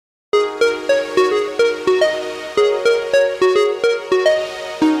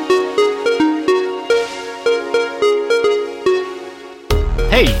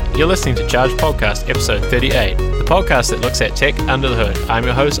You're listening to Charge Podcast, episode 38, the podcast that looks at tech under the hood. I'm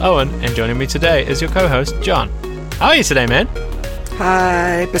your host, Owen, and joining me today is your co-host, John. How are you today, man?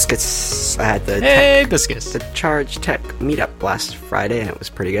 Hi, Biscuits. I had the Biscuits. the Charge Tech meetup last Friday, and it was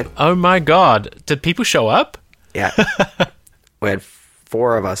pretty good. Oh my god, did people show up? Yeah. We had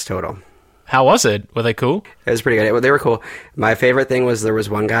 4 of us total. How was it? Were they cool? It was pretty good. They were cool. My favorite thing was there was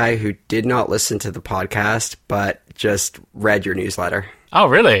one guy who did not listen to the podcast, but just read your newsletter. Oh,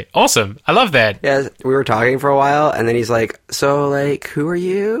 really? Awesome. I love that. Yeah, we were talking for a while, and then he's like, so, like, who are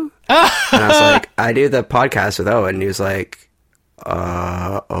you? And I was like, I do the podcast with Owen. And he was like,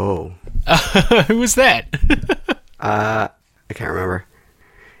 oh. Who was that? I can't remember.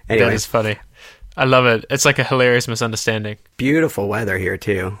 Anyway. That is funny. I love it. It's like a hilarious misunderstanding. Beautiful weather here,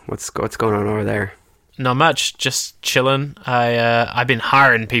 too. What's going on over there? Not much, just chilling. I've been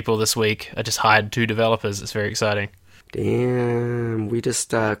hiring people this week. I just hired 2 developers. It's very exciting. Damn, we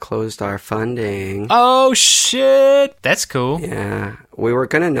just closed our funding. Oh, shit! That's cool. Yeah, we were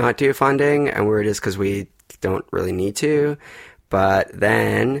going to not do funding, and we were just because we don't really need to. But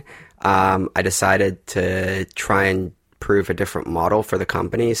then I decided to try and prove a different model for the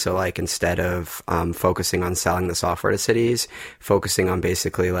company. So, like, instead of focusing on selling the software to cities, focusing on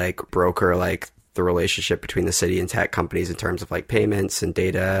basically, like, broker, like, the relationship between the city and tech companies in terms of, like, payments and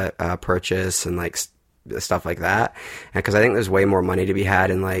data purchase and, like, stuff like that. And because I think there's way more money to be had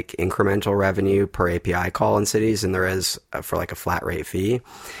in like incremental revenue per API call in cities than there is for like a flat rate fee.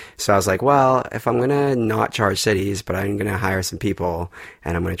 So I was like, well, if I'm going to not charge cities, but I'm going to hire some people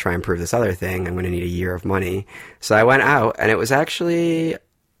and I'm going to try and prove this other thing, I'm going to need a year of money. So I went out, and it was actually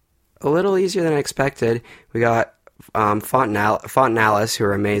a little easier than I expected. We got Fontanalis, who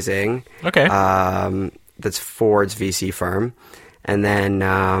are amazing. Okay. That's Ford's VC firm. And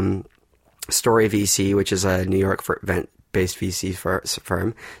then Story VC, which is a New York-based VC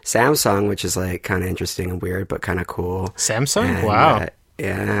firm. Samsung, which is like kind of interesting and weird, but kind of cool. Samsung? And, wow.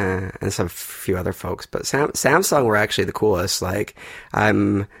 Yeah, and some few other folks. But Samsung were actually the coolest. Like, I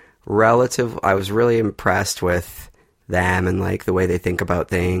was really impressed with them and like the way they think about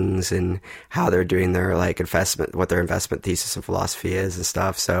things and how they're doing their like investment, what their investment thesis and philosophy is and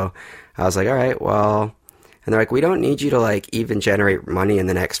stuff. So I was like, all right, well. And they're like, we don't need you to like even generate money in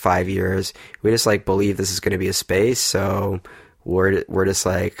the next 5 years. We just like believe this is going to be a space. So we're just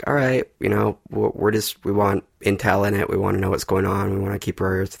like, all right, you know, we want intel in it. We want to know what's going on. We want to keep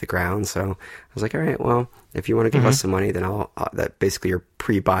our ears to the ground. So I was like, all right, well, if you want to give us some money, then that basically you're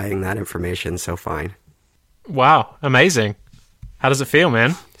pre-buying that information. So fine. Wow. Amazing. How does it feel,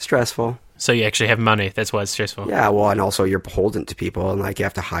 man? Stressful. So you actually have money. That's why it's stressful. Yeah, well, and also you're beholden to people, and like you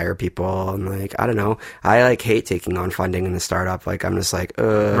have to hire people, and like I don't know. I like hate taking on funding in a startup. Like I'm just like,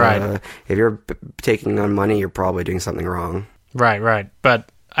 right. If you're taking on money, you're probably doing something wrong. Right.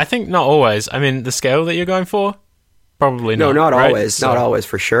 But I think not always. I mean, the scale that you're going for, probably not. No, not right? always. So, not always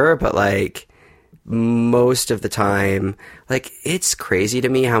for sure, but like most of the time, like it's crazy to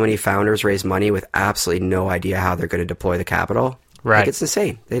me how many founders raise money with absolutely no idea how they're going to deploy the capital. Right. Like it's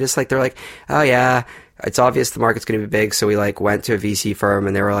insane. They're like, oh yeah, it's obvious the market's going to be big. So we like went to a VC firm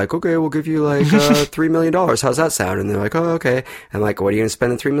and they were like, okay, we'll give you like $3 million. How's that sound? And they're like, oh, okay. And I'm like, what are you going to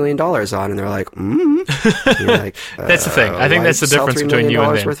spend the $3 million on? And they're like, And you're like, that's the thing. I think that's the difference between you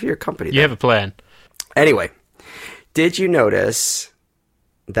and them. Worth of your company. You have a plan. Anyway, did you notice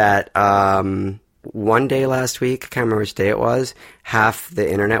that one day last week, I can't remember which day it was, half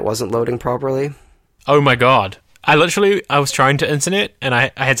the internet wasn't loading properly? Oh my God. I was trying to internet and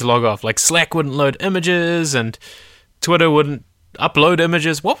I had to log off. Like Slack wouldn't load images and Twitter wouldn't upload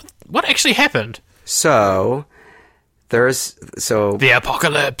images. What actually happened? So the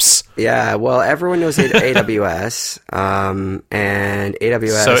apocalypse. Yeah, well, everyone knows AWS, and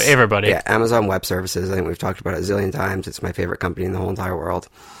AWS. So everybody. Yeah, Amazon Web Services. I think we've talked about it a zillion times. It's my favorite company in the whole entire world.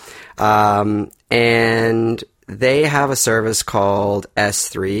 And they have a service called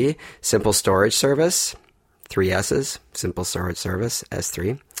S3, Simple Storage Service. 3 S's, Simple Storage Service,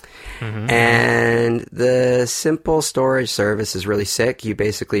 S3. Mm-hmm. And the Simple Storage Service is really sick. You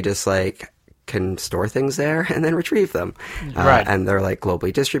basically just like can store things there and then retrieve them. Right. And they're like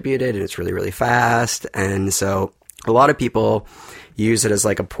globally distributed and it's really, really fast. And so a lot of people use it as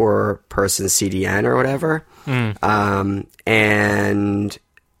like a poor person's CDN or whatever. And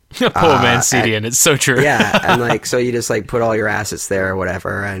poor man's CDN, it's so true. Yeah. And like, so you just like put all your assets there or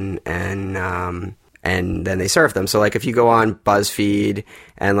whatever and then they serve them. So like if you go on BuzzFeed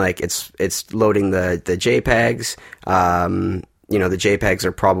and like it's loading the JPEGs, you know, the JPEGs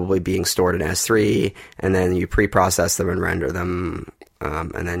are probably being stored in S3 and then you pre-process them and render them,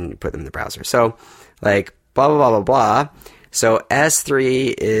 and then you put them in the browser. So like blah, blah, blah, blah, blah. So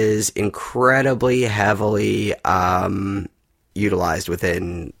S3 is incredibly heavily utilized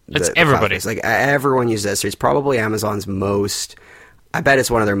within it's everybody. Like everyone uses S3. It's probably Amazon's most. I bet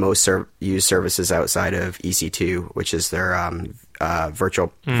it's one of their most used services outside of EC2, which is their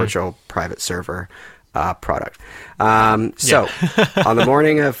virtual private server product. So on the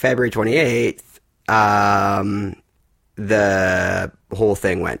morning of February 28th, the whole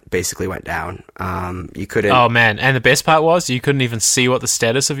thing basically went down. You couldn't. Oh man! And the best part was you couldn't even see what the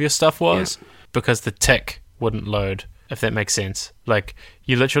status of your stuff was because the tick wouldn't load. If that makes sense, like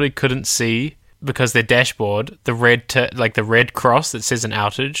you literally couldn't see because their dashboard, the red cross that says an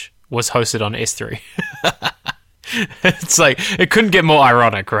outage, was hosted on S3. It's like it couldn't get more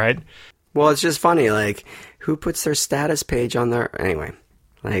ironic, right? Well, it's just funny. Like, who puts their status page on their anyway?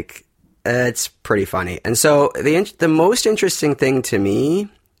 Like, it's pretty funny. And so the most interesting thing to me.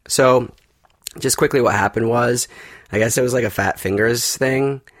 So, just quickly, what happened was, I guess it was like a Fat Fingers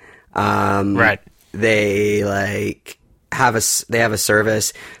thing. Right. They have a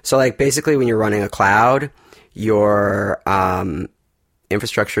service. So like basically when you're running a cloud, your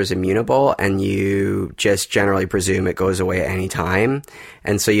infrastructure is immutable and you just generally presume it goes away at any time.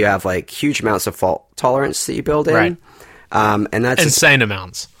 And so you have like huge amounts of fault tolerance that you build in. Right. And that's insane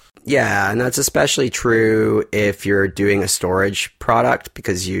amounts. Yeah. And that's especially true if you're doing a storage product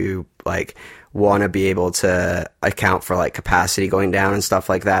because you like want to be able to account for like capacity going down and stuff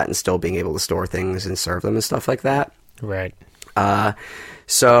like that and still being able to store things and serve them and stuff like that. Right.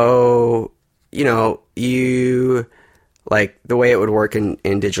 So, you like the way it would work in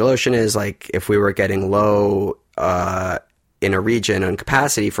DigitalOcean is like if we were getting low in a region on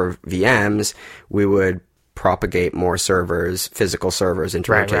capacity for VMs, we would propagate more servers, physical servers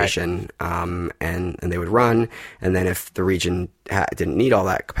into rotation, and they would run. And then if the region didn't need all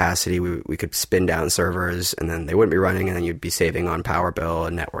that capacity, we could spin down servers and then they wouldn't be running and then you'd be saving on power bill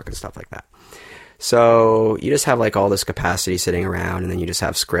and network and stuff like that. So you just have like all this capacity sitting around and then you just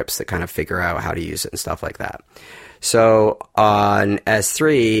have scripts that kind of figure out how to use it and stuff like that. So on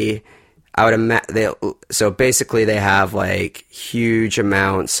S3, I would imagine, so basically they have like huge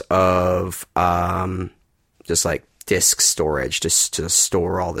amounts of just like disk storage just to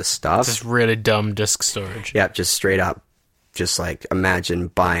store all this stuff. Just really dumb disk storage. Yeah, just straight up, just like imagine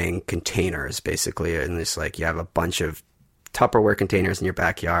buying containers basically, and it's like you have a bunch of Tupperware containers in your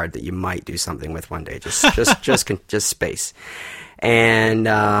backyard that you might do something with one day. Just space. And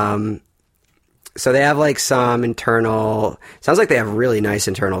so they have like some internal. Sounds like they have really nice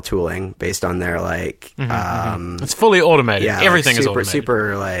internal tooling based on their like. It's fully automated. Yeah, everything is automated.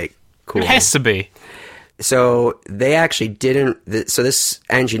 Super like cool. It has to be. So they actually didn't. So this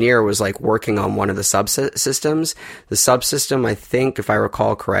engineer was like working on one of the subsystems. The subsystem, I think, if I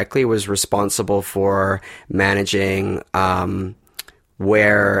recall correctly, was responsible for managing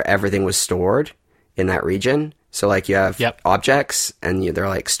where everything was stored in that region. So like you have objects and they're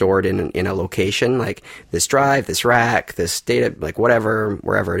like stored in a location, like this drive, this rack, this data, like whatever,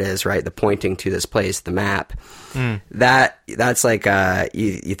 wherever it is, right? The pointing to this place, the map. That's like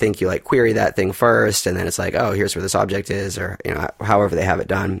you think you like query that thing first, and then it's like, oh, here's where this object is, or however they have it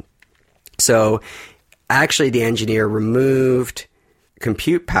done. So actually, the engineer removed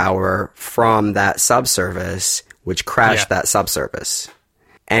compute power from that subservice, which crashed that subservice.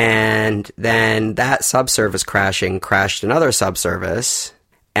 And then that subservice crashed another subservice,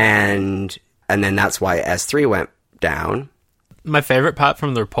 and then that's why S3 went down. My favorite part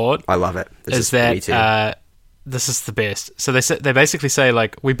from the report, I love it, is that this is the best. So they basically say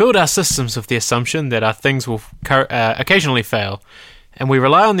like, we build our systems with the assumption that our things will occasionally fail, and we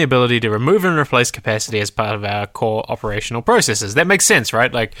rely on the ability to remove and replace capacity as part of our core operational processes. That makes sense,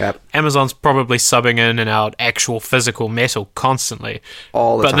 right? Like, Amazon's probably subbing in and out actual physical metal constantly.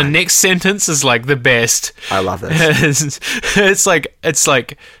 All the time. But the next sentence is, like, the best. I love this. It's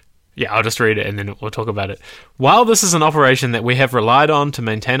like, yeah, I'll just read it and then we'll talk about it. While this is an operation that we have relied on to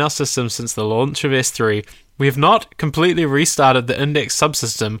maintain our system since the launch of S3, we have not completely restarted the index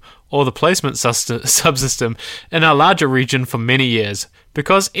subsystem or the placement subsystem in our larger region for many years.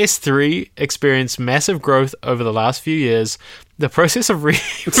 Because S3 experienced massive growth over the last few years, the process of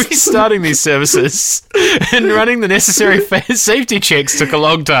restarting these services and running the necessary safety checks took a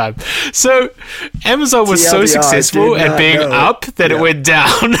long time. So Amazon was so successful at being up that it went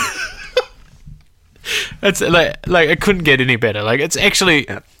down. It's like it couldn't get any better. Like, it's actually...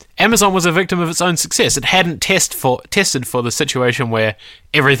 Amazon was a victim of its own success. It hadn't tested for the situation where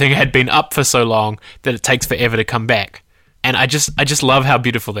everything had been up for so long that it takes forever to come back. And I just love how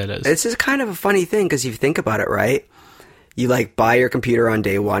beautiful that is. It's just kind of a funny thing because you think about it, right? You like buy your computer on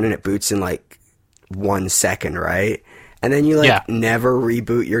day one and it boots in like 1 second, right? And then you like Yeah. never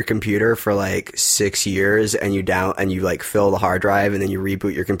reboot your computer for like 6 years, and you like fill the hard drive, and then you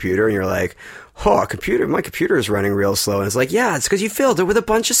reboot your computer, and you're like, oh, my computer is running real slow. And it's like, yeah, it's because you filled it with a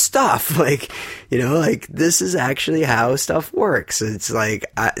bunch of stuff. Like, like this is actually how stuff works. It's like,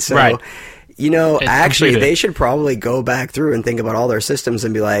 so, Right. actually computer. they should probably go back through and think about all their systems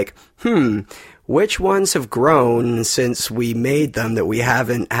and be like, which ones have grown since we made them that we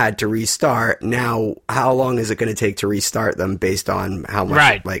haven't had to restart? Now, how long is it going to take to restart them based on how much,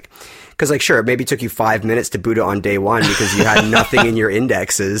 Right. like, because, like, sure, it maybe took you 5 minutes to boot it on day one because you had nothing in your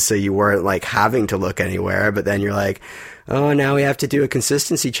indexes, so you weren't, like, having to look anywhere. But then you're like, oh, now we have to do a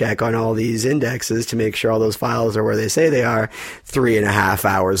consistency check on all these indexes to make sure all those files are where they say they are 3.5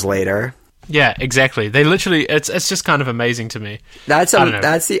 hours later. Yeah, exactly. They literally, it's just kind of amazing to me. That's I don't know.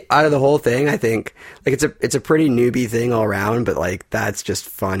 that's the out of the whole thing. I think like it's a pretty newbie thing all around, but like that's just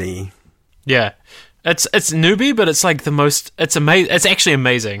funny. Yeah. It's newbie, but it's like the most, it's amazing. It's actually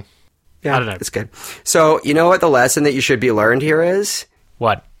amazing. Yeah, I don't know. It's good. So you know what the lesson that you should be learned here is?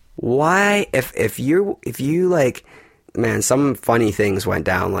 What? Why if you like, man, some funny things went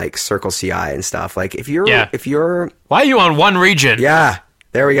down like Circle CI and stuff. Like if you're Why are you on one region? yeah,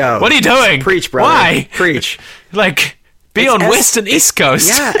 there we go. What are you doing? Preach, brother. Why? Preach. Like, be It's on S- West and East Coast.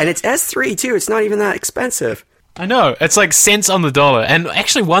 Yeah, and it's S3 too. It's not even that expensive. I know. It's like cents on the dollar. And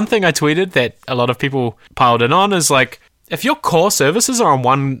actually, one thing I tweeted that a lot of people piled in on is like, if your core services are on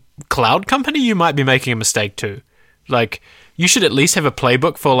one cloud company, you might be making a mistake too. Like, you should at least have a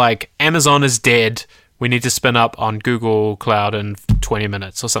playbook for like, Amazon is dead. We need to spin up on Google Cloud in 20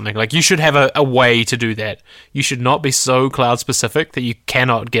 minutes or something. Like, you should have a way to do that. You should not be so cloud specific that you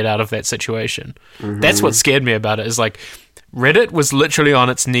cannot get out of that situation. That's what scared me about it, is like, Reddit was literally on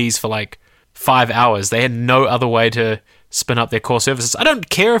its knees for like 5 hours. They had no other way to spin up their core services. I don't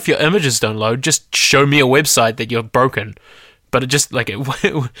care if your images don't load. Just show me a website that you're broken. But it just like it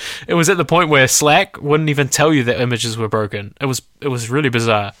was at the point where Slack wouldn't even tell you that images were broken. It was really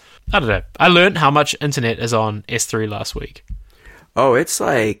bizarre. I don't know. I learned how much internet is on S3 last week. Oh, it's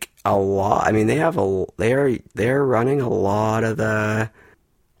like a lot. I mean, they're running a lot of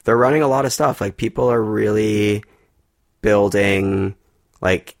stuff. Like people are really building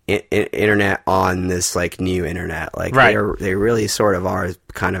like internet on this like new internet. Like Right. they really sort of are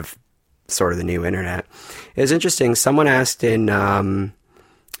kind of sort of the new internet. It was interesting. Someone asked in the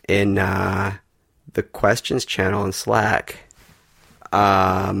questions channel in Slack.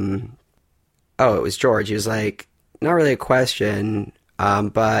 It was George. He was like, not really a question,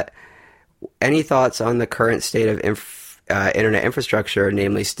 but any thoughts on the current state of internet infrastructure,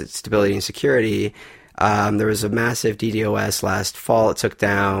 namely stability and security? There was a massive DDoS last fall. It took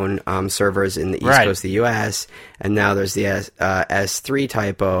down servers in the East Right. Coast of the U.S., and now there's the S3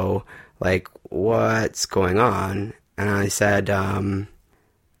 typo. Like, what's going on? And I said,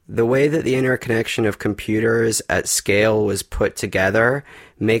 the way that the interconnection of computers at scale was put together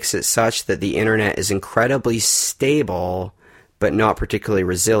makes it such that the internet is incredibly stable, but not particularly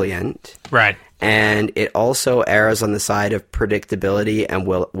resilient. Right. And it also errs on the side of predictability and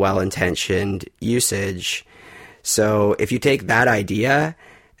well-intentioned usage. So if you take that idea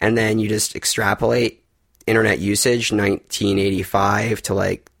and then you just extrapolate internet usage 1985 to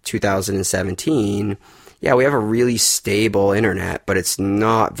like 2017, yeah, we have a really stable internet, but it's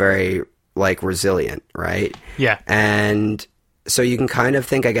not very like resilient, right? Yeah. And so you can kind of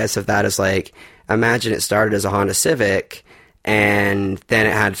think, I guess, of that as like, imagine it started as a Honda Civic and then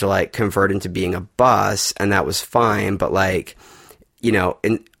it had to like convert into being a bus, and that was fine, but like, you know,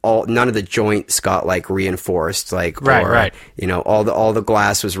 none of the joints got like reinforced, like, right. You know, all the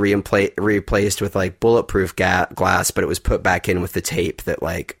glass was replaced with like bulletproof glass, but it was put back in with the tape that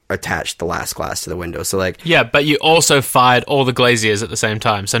like attached the last glass to the window. So like, Yeah, but you also fired all the glaziers at the same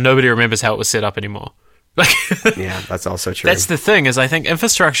time, so nobody remembers how it was set up anymore. Like, yeah, that's also true. that's the thing, is I think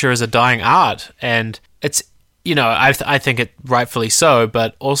infrastructure is a dying art, and it's, you know, I think it rightfully so,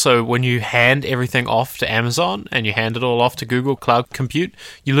 but also when you hand everything off to Amazon and you hand it all off to Google Cloud Compute,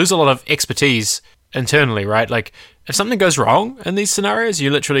 you lose a lot of expertise internally, right? Like, if something goes wrong in these scenarios,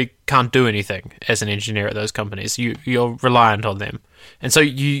 you literally can't do anything as an engineer at those companies. You're reliant on them. And so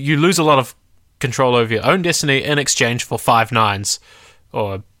you lose a lot of control over your own destiny in exchange for 5 nines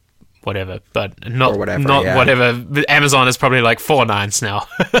or whatever, but not whatever. Amazon is probably like 4 nines now.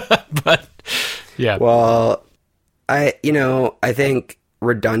 But yeah. Well, I think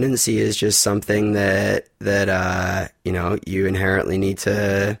redundancy is just something that you know, you inherently need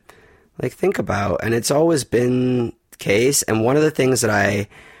to like think about, and it's always been the case. And one of the things that I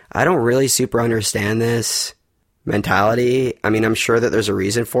don't really super understand this mentality. I mean, I'm sure that there's a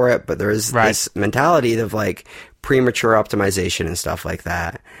reason for it, but there's this mentality of like premature optimization and stuff like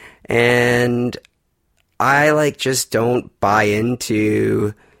that. And I like just don't buy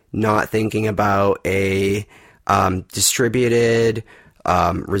into not thinking about a distributed,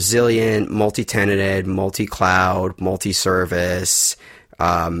 resilient, multi-tenanted, multi-cloud, multi-service,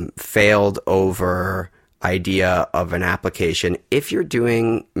 failed over idea of an application. If you're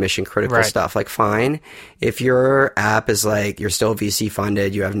doing mission critical stuff, like fine. If your app is like, you're still VC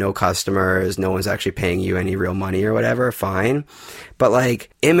funded, you have no customers, no one's actually paying you any real money or whatever, fine. But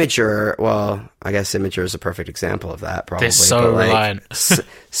like Imager, well, I guess Imager is a perfect example of that probably. They're so like, reliant.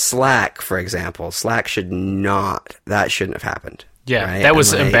 Slack, for example, that shouldn't have happened. Yeah, right? that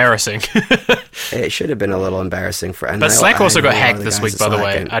was embarrassing. It should have been a little embarrassing but Slack also got hacked this week, by the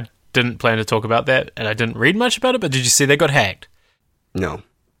way. I didn't plan to talk about that, and I didn't read much about it, but did you see they got hacked? No.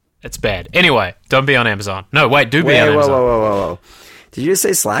 It's bad. Anyway, don't be on Amazon. No, wait, be on Amazon. Whoa. Did you just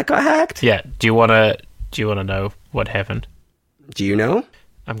say Slack got hacked? Yeah. Do you want to know what happened? Do you know?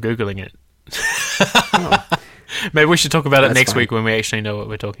 I'm Googling it. Oh. Maybe we should talk about it neek week when we actually know what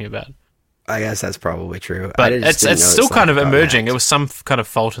we're talking about. I guess that's probably true. But it's still kind of emerging. It was some kind of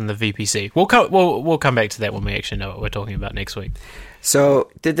fault in the VPC. We'll come back to that when we actually know what we're talking about next week. So,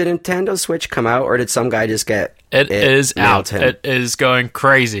 did the Nintendo Switch come out, or did some guy just get it is out. It is going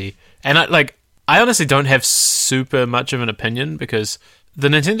crazy. And I honestly don't have super much of an opinion, because the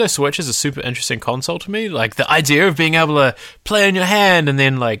Nintendo Switch is a super interesting console to me. Like, the idea of being able to play on your hand and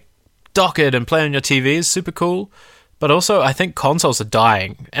then, like, dock it and play on your TV is super cool. But also, I think consoles are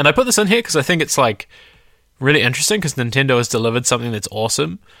dying. And I put this in here because I think it's, like, really interesting, because Nintendo has delivered something that's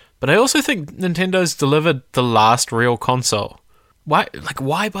awesome. But I also think Nintendo's delivered the last real console.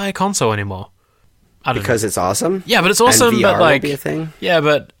 Why buy a console anymore? Because it's awesome? Yeah, but it's awesome, and VR but like... will be a thing? Yeah,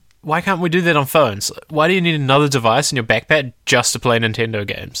 but why can't we do that on phones? Why do you need another device in your backpack just to play Nintendo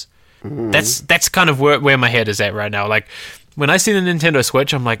games? That's kind of where my head is at right now. Like, when I see the Nintendo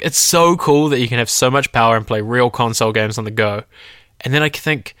Switch, I'm like, it's so cool that you can have so much power and play real console games on the go. And then I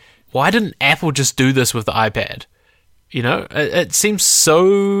think, why didn't Apple just do this with the iPad? You know, it seems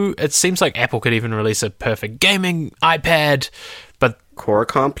like Apple could even release a perfect gaming iPad, but core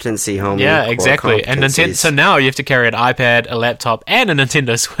competency, homie. Yeah, exactly. And so now you have to carry an iPad, a laptop, and a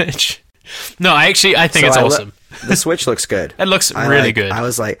Nintendo Switch. No, I think it's awesome. The Switch looks good. It looks really good. I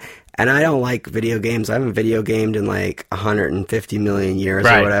was like, and I don't like video games. I haven't video gamed in like 150 million years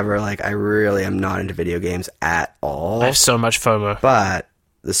or whatever. Like, I really am not into video games at all. I have so much FOMO. But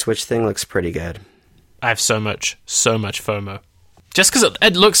the Switch thing looks pretty good. I have so much FOMO. Just because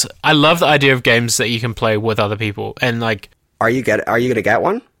it looks... I love the idea of games that you can play with other people. And, like... Are you going to get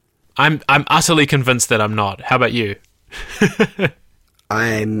one? I'm utterly convinced that I'm not. How about you?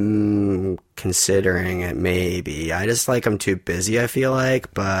 I'm considering it, maybe. I just, like, I'm too busy, I feel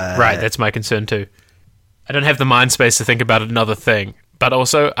like, but... Right, that's my concern, too. I don't have the mind space to think about another thing. But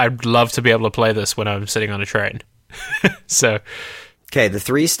also, I'd love to be able to play this when I'm sitting on a train. So... Okay, the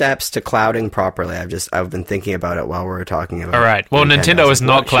 3 steps to clouding properly. I've been thinking about it while we were talking about it. All right. Well, Nintendo is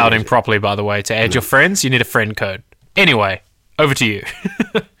not clouding properly, by the way. To add your friends, you need a friend code. Anyway, over to you.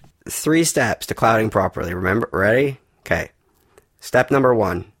 3 steps to clouding properly. Remember? Ready? Okay. Step number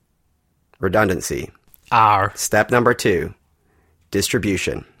 1, redundancy. R. Step number 2,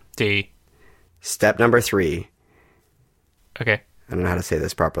 distribution. D. Step number 3. Okay. I don't know how to say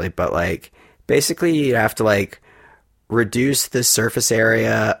this properly, but like basically you have to like reduce the surface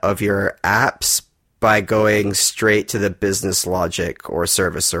area of your apps by going straight to the business logic or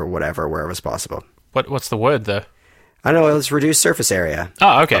service or whatever, wherever it's possible. What's the word, though? I don't know. It's reduce surface area.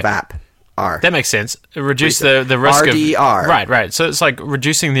 Oh, okay. Of app. R. That makes sense. Reduce the risk RDR. of... Right. So it's like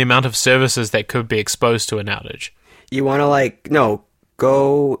reducing the amount of services that could be exposed to an outage. You want to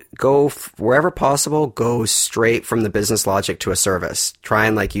go wherever possible, go straight from the business logic to a service. Try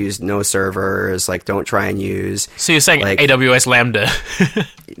and like use no servers, like don't try and use... So you're saying like, AWS Lambda?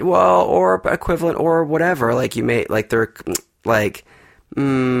 Well, or equivalent or whatever. Like you may, like they're like,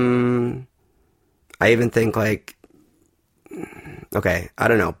 I even think like, okay, I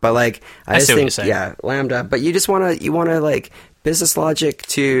don't know. But like, I just think, yeah, Lambda. But you just want to like business logic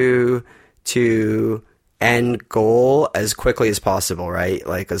to end goal as quickly as possible, right?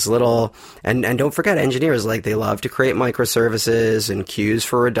 Like as little, and don't forget engineers, like they love to create microservices and queues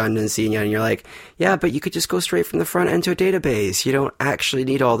for redundancy, and you're like, yeah, but you could just go straight from the front end to a database. You don't actually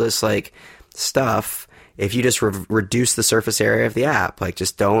need all this like stuff if you just reduce the surface area of the app. Like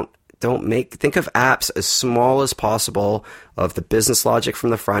just think of apps as small as possible of the business logic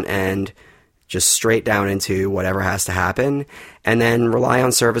from the front end, just straight down into whatever has to happen, and then rely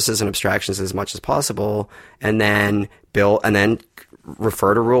on services and abstractions as much as possible, and then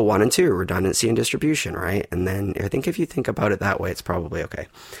refer to rule 1 and 2, redundancy and distribution, right? And then I think if you think about it that way, it's probably okay.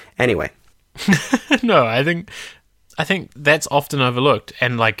 Anyway. No, I think that's often overlooked.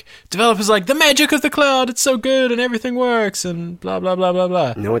 And like developers are like, the magic of the cloud, it's so good and everything works and blah, blah, blah, blah,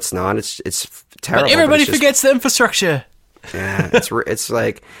 blah. No, it's not. It's terrible. But everybody forgets the infrastructure. Yeah, it's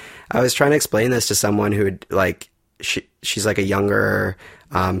like, I was trying to explain this to someone who like, she's like a younger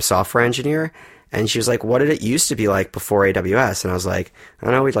software engineer. And she was like, what did it used to be like before AWS? And I was like, I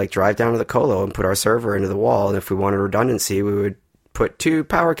don't know, we'd like drive down to the colo and put our server into the wall. And if we wanted redundancy, we would put 2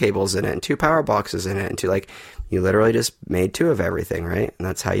 power cables in it and 2 power boxes in it. And you literally just made 2 of everything, right? And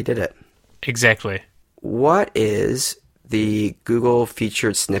that's how you did it. Exactly. What is the Google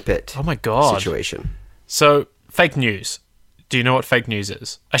featured snippet situation? So, fake news. Do you know what fake news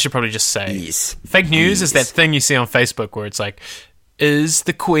is? I should probably just say. Yes. Fake news is that thing you see on Facebook where it's like, is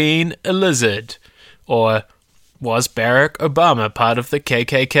the Queen a lizard? Or was Barack Obama part of the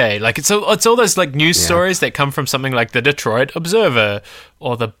KKK? Like it's all those like news stories that come from something like the Detroit Observer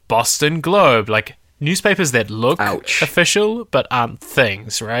or the Boston Globe, like newspapers that look official but aren't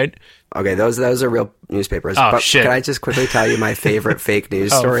things, right? Okay, those are real newspapers. Oh, but shit. Can I just quickly tell you my favorite fake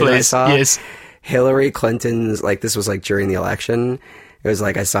news story that I saw? Yes. Hillary Clinton's, like, this was like during the election. It was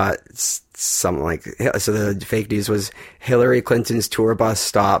like, I saw something like, so the fake news was Hillary Clinton's tour bus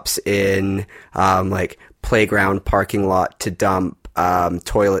stops in, like, playground parking lot to dump,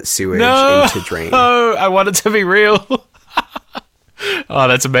 toilet sewage into drain. Oh, I want it to be real. Oh,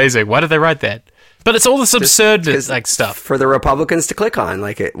 that's amazing. Why did they write that? But it's all this absurd, like, stuff. For the Republicans to click on.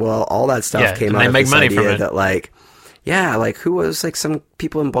 Like, all that stuff came out of this idea that, like, yeah, like, who was, like, some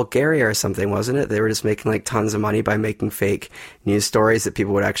people in Bulgaria or something, wasn't it? They were just making, like, tons of money by making fake news stories that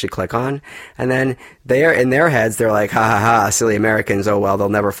people would actually click on. And then in their heads, they're like, ha ha ha, silly Americans, oh well, they'll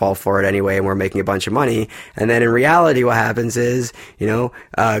never fall for it anyway, and we're making a bunch of money. And then in reality, what happens is,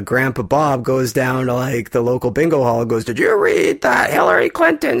 Grandpa Bob goes down to, like, the local bingo hall and goes, did you read that Hillary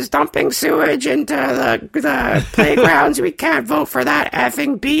Clinton's dumping sewage into the playgrounds? We can't vote for that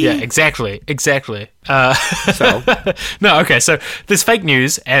effing bee. Yeah, exactly. So no, okay, so there's fake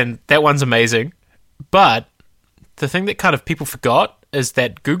news, and that one's amazing, but the thing that kind of people forgot is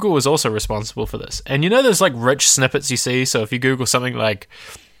that Google was also responsible for this. And there's like rich snippets you see, so if you Google something like,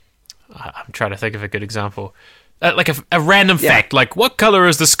 I'm trying to think of a good example, like a random fact, like what color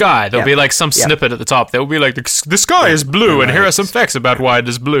is the sky? There'll be like some snippet at the top. There'll be like the sky is blue, and here are some facts about why it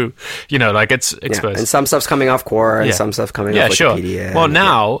is blue. Like it's exposed. And some stuff's coming off Quora, and some stuff coming off Wikipedia. Sure. Well,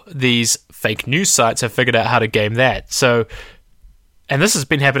 now these fake news sites have figured out how to game that. So, and this has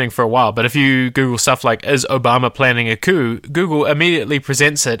been happening for a while, but if you Google stuff like, is Obama planning a coup? Google immediately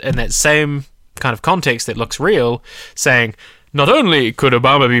presents it in that same kind of context that looks real, saying, not only could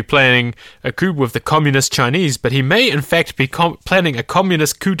Obama be planning a coup with the communist Chinese, but he may in fact be planning a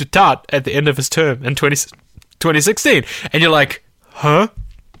communist coup d'etat at the end of his term in 2016. And you're like, huh?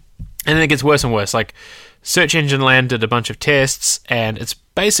 And then it gets worse and worse. Like, Search Engine Land did a bunch of tests, and it's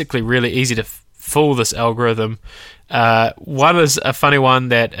basically really easy to fool this algorithm. One is a funny one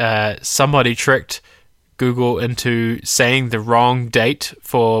that somebody tricked Google into saying the wrong date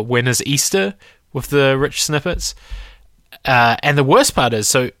for when is Easter with the rich snippets. And the worst part is,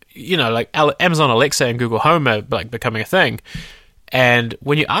 so, like Amazon Alexa and Google Home are like becoming a thing. And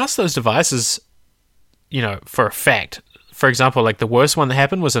when you ask those devices, for a fact, for example, like the worst one that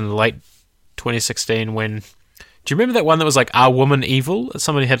happened was in late 2016 when, do you remember that one that was like, are women evil?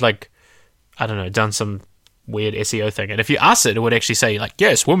 Somebody had like, I don't know, done some weird SEO thing. And if you ask it, it would actually say like,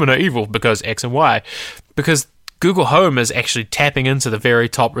 yes, women are evil because X and Y. Because Google Home is actually tapping into the very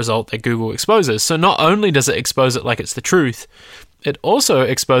top result that Google exposes. So not only does it expose it like it's the truth, it also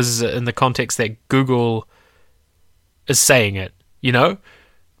exposes it in the context that Google is saying it, And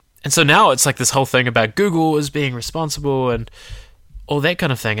so now it's like this whole thing about Google as being responsible and all that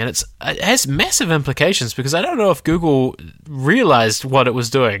kind of thing. And it has massive implications because I don't know if Google realized what it was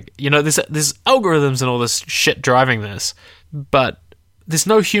doing. There's algorithms and all this shit driving this, but there's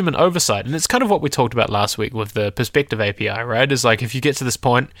no human oversight. And it's kind of what we talked about last week with the Perspective API, right? Is like, if you get to this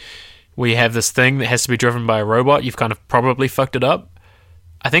point where you have this thing that has to be driven by a robot, you've kind of probably fucked it up.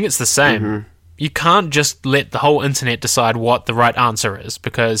 I think it's the same. Mm-hmm. You can't just let the whole internet decide what the right answer is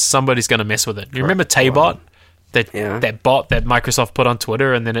because somebody's going to mess with it. You remember Taybot? That bot that Microsoft put on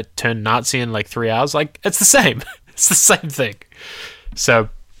Twitter and then it turned Nazi in like 3 hours? Like, it's the same. It's the same thing. So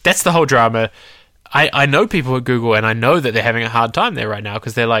that's the whole drama. I know people at Google, and I know that they're having a hard time there right now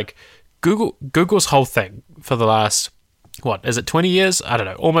because they're like, Google's whole thing for the last, 20 years? I don't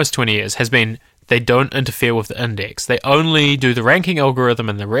know, almost 20 years has been they don't interfere with the index. They only do the ranking algorithm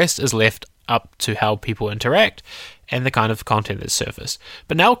and the rest is left up to how people interact and the kind of content that's surfaced.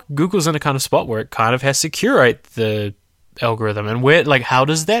 But now Google's in a kind of spot where it kind of has to curate the algorithm, and where, like, how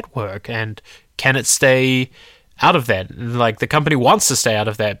does that work, and can it stay out of that? Like, the company wants to stay out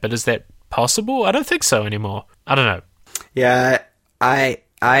of that, but is that possible? I don't think so anymore. I don't know. Yeah, I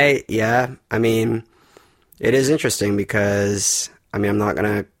mean, it is interesting because, I mean,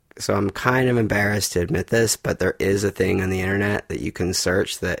 I'm kind of embarrassed to admit this, but there is a thing on the internet that you can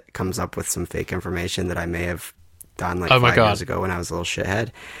search that comes up with some fake information that I may have done like 5 years ago when I was a little shithead.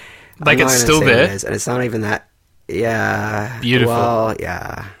 Like, it's still there? It is, and it's not even that, yeah. Beautiful. Well,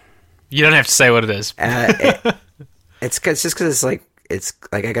 yeah. You don't have to say what it is. It's just because it's like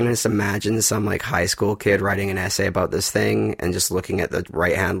I can just imagine some like high school kid writing an essay about this thing and just looking at the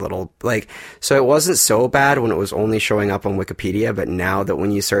right hand little, like, so it wasn't so bad when it was only showing up on Wikipedia, but now that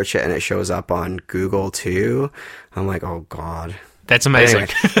when you search it and it shows up on Google too, I'm like, oh god. That's amazing.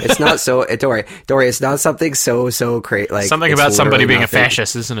 Anyway, it's not so, Dory, it's not something so crazy. Like, something about somebody being a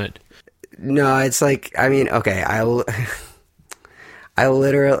fascist, isn't it? No, it's like, I mean, okay, I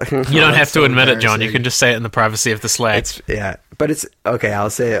literally... You don't have to admit it, John. You can just say it in the privacy of the Slack. But it's... Okay, I'll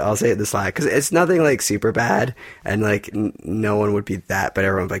say it in the Slack. Because it's nothing, like, super bad. And, like, no one would be that. But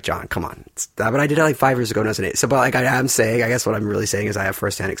everyone's like, John, come on. But I did it, like, 5 years ago, wasn't it? So, but, like, I guess what I'm really saying is I have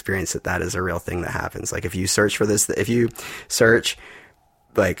firsthand experience that is a real thing that happens. Like, if you search for this... If you search,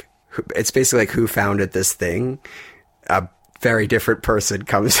 like... It's basically, like, who founded this thing... A very different person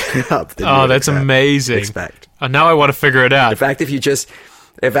comes up than that's amazing. Expect. Oh, now I want to figure it out. In fact, if you just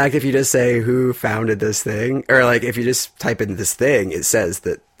say who founded this thing, or like if you just type in this thing, it says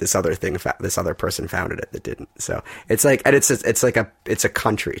that this other person founded it that didn't. So it's like, and it's a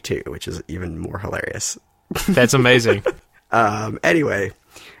country too, which is even more hilarious. That's amazing. Anyway,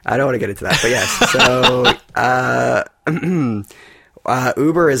 I don't want to get into that, but yes. So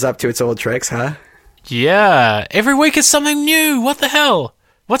Uber is up to its old tricks, huh? Yeah, every week is something new. What the hell?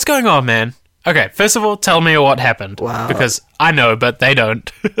 What's going on, man? Okay, first of all, tell me what happened. Wow. Because I know, but they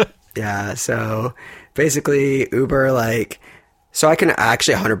don't. Yeah, so basically Uber, like... So I can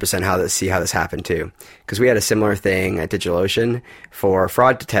actually 100% see how this happened too. Because we had a similar thing at DigitalOcean for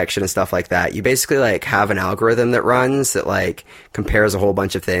fraud detection and stuff like that. You basically like have an algorithm that runs that like compares a whole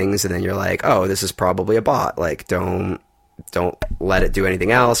bunch of things, and then you're like, oh, this is probably a bot. Like, don't let it do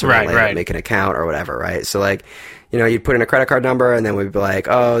anything else, or let it make an account or whatever, right? So like, you know, you'd put in a credit card number, and then we'd be like,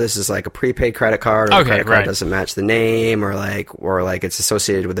 oh, this is like a prepaid credit card, or the credit card doesn't match the name, or like it's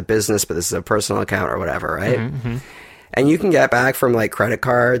associated with a business, but this is a personal account or whatever, right? Mm-hmm. And you can get back from like credit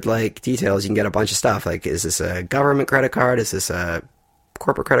card like details, you can get a bunch of stuff, like, is this a government credit card? Is this a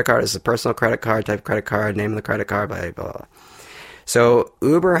corporate credit card? Is this a personal credit card, type of credit card, name of the credit card, blah, blah, blah. So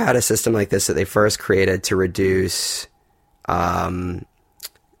Uber had a system like this that they first created to reduce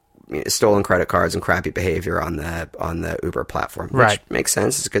stolen credit cards and crappy behavior on the Uber platform, which makes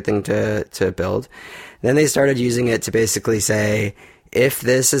sense. It's a good thing to build. Then they started using it to basically say, if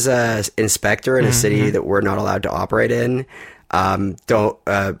this is a inspector in a city that we're not allowed to operate in, don't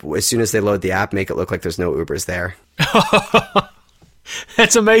as soon as they load the app, make it look like there's no Ubers there.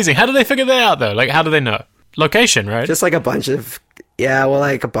 That's amazing. How do they figure that out though? Like, how do they know? Location, right? Just like a bunch of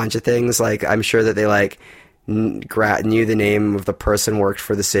things. Like, I'm sure that they like knew the name of the person worked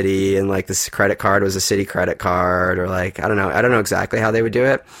for the city, and like this credit card was a city credit card, or like I don't know exactly how they would do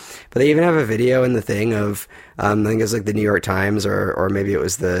it, but they even have a video in the thing of I think it was like the New York Times or maybe it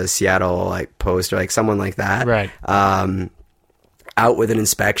was the Seattle like Post or like someone like that, right? Out with an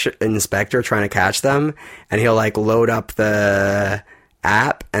inspector trying to catch them, and he'll like load up the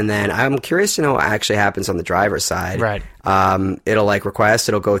app, and then I'm curious to know what actually happens on the driver's side. Right. It'll like request,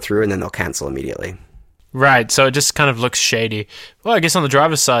 it'll go through, and then they'll cancel immediately. Right, so it just kind of looks shady. Well, I guess on the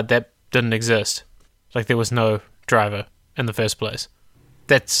driver's side, that didn't exist. Like, there was no driver in the first place.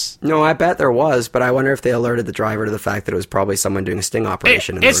 No, I bet there was, but I wonder if they alerted the driver to the fact that it was probably someone doing a sting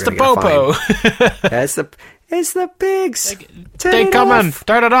operation. It's the Popo! It's the pigs! They coming!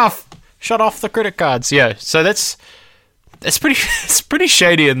 Turn it off! Shut off the credit cards. Yeah, so it's pretty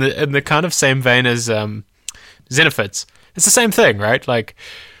shady in the kind of same vein as Zenefits. It's the same thing, right? Like...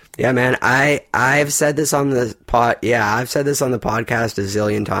 Yeah, man, I've said this on the I've said this on the podcast a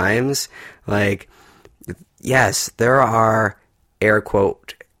zillion times. Like, yes, there are air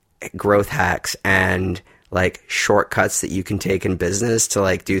quote growth hacks and like shortcuts that you can take in business to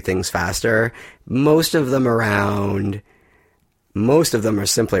like do things faster. Most of them are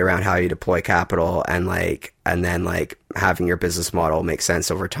simply around how you deploy capital and then having your business model make sense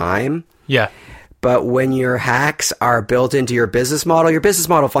over time. Yeah. But when your hacks are built into your business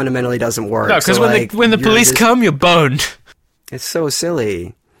model fundamentally doesn't work. No, because when the police come, you're boned. It's so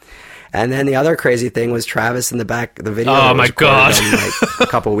silly. And then the other crazy thing was Travis in the back of the video. Oh my God. Like a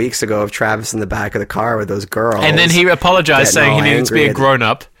couple weeks ago of Travis in the back of the car with those girls. And then he apologized saying he needed to be a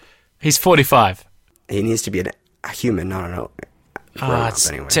grown-up. He's 45. He needs to be a human, not a grown-up It's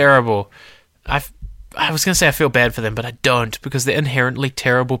anyway. terrible. I was going to say I feel bad for them, but I don't, because they're inherently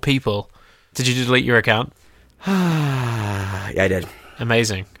terrible people. Did you delete your account? Yeah, I did.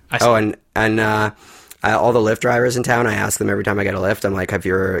 Amazing. All the Lyft drivers in town, I ask them every time I get a Lyft, I'm like, has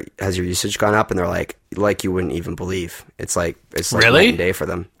your usage gone up? And they're like you wouldn't even believe. It's like really? night and day for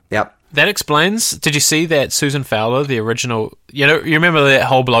them. Yep. That explains. Did you see that Susan Fowler, the original? You remember that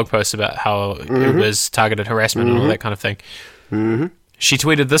whole blog post about how Uber's targeted harassment and all that kind of thing. Mm-hmm. She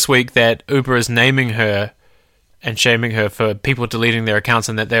tweeted this week that Uber is naming her and shaming her for people deleting their accounts,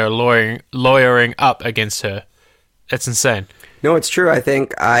 and that they are lawyering up against her. That's insane. No, it's true. I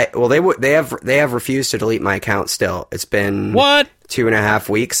think they have refused to delete my account still. It's been 2.5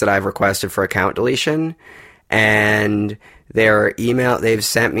 weeks that I've requested for account deletion, and they've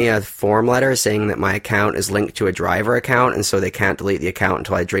sent me a form letter saying that my account is linked to a driver account, and so they can't delete the account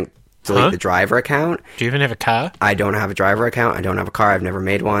until I delete the driver account. Do you even have a car? I don't have a driver account. I don't have a car. I've never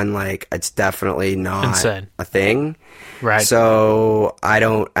made one. Like, it's definitely not a thing. Right. So I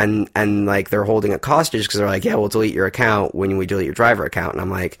don't, and like they're holding it hostage because they're like, yeah, we'll delete your account when we delete your driver account. And I'm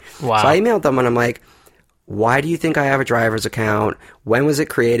like, wow. So I emailed them and I'm like, why do you think I have a driver's account? When was it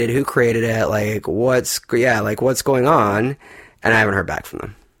created? Who created it? Like, what's going on? And I haven't heard back from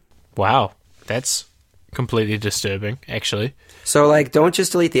them. Wow. That's completely disturbing, actually. So, like, don't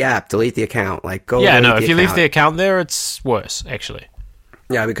just delete the app, delete the account. Like, go. Yeah, no, if you leave the account there, it's worse, actually.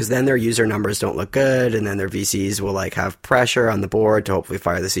 Yeah, because then their user numbers don't look good, and then their VCs will, like, have pressure on the board to hopefully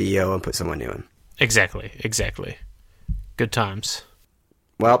fire the CEO and put someone new in. Exactly. Good times.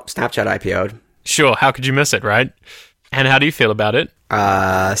 Well, Snapchat IPO'd. Sure, how could you miss it, right? And how do you feel about it?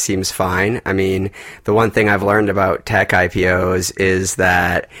 Seems fine. I mean, the one thing I've learned about tech IPOs is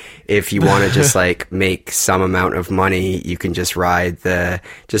that if you want to just like make some amount of money, you can just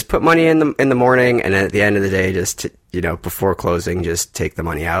just put money in the morning, and at the end of the day, just before closing, just take the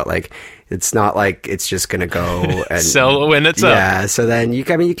money out. Like, it's not like it's just gonna go and sell when it's up. Yeah. So then you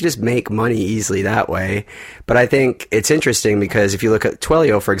can just make money easily that way. But I think it's interesting because if you look at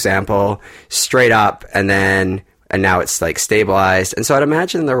Twilio, for example, straight up and now it's like stabilized. And so I'd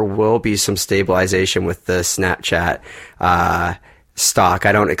imagine there will be some stabilization with the Snapchat stock.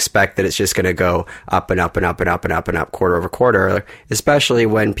 I don't expect that it's just going to go up and up and up and up and up and up quarter over quarter, especially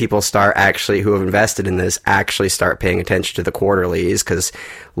when people who have invested in this actually start paying attention to the quarterlies, because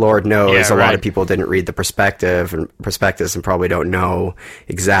Lord knows a lot of people didn't read the prospectus and probably don't know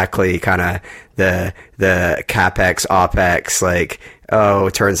exactly kind of the CapEx, OpEx, like, oh,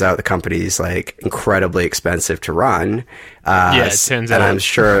 it turns out the company's like incredibly expensive to run. It turns out. And I'm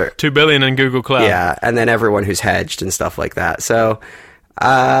sure $2 billion in Google Cloud. Yeah, and then everyone who's hedged and stuff like that. So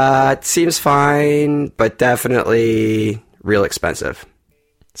it seems fine, but definitely real expensive.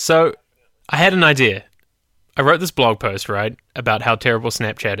 So I had an idea. I wrote this blog post, right, about how terrible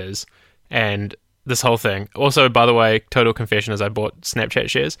Snapchat is and this whole thing. Also, by the way, total confession is I bought Snapchat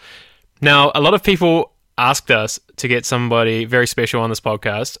shares. Now, a lot of people asked us to get somebody very special on this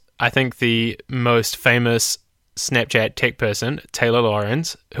podcast. I think the most famous Snapchat tech person, Taylor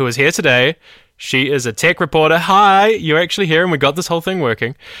Lorenz, who is here today. She is a tech reporter. Hi, you're actually here, and we got this whole thing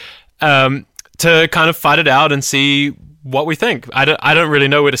working. To kind of fight it out and see what we think. I don't really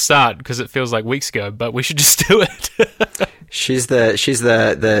know where to start because it feels like weeks ago, but we should just do it. She's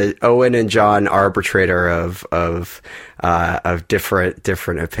the Owen and John arbitrator of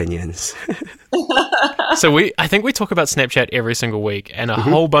different opinions. So I think we talk about Snapchat every single week, and a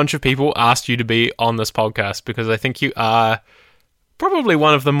whole bunch of people asked you to be on this podcast because I think you are probably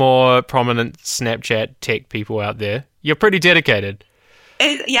one of the more prominent Snapchat tech people out there. You're pretty dedicated.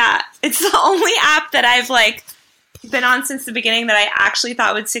 It's the only app that I've been on since the beginning that I actually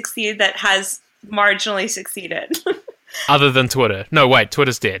thought would succeed that has marginally succeeded. Other than Twitter. No, wait,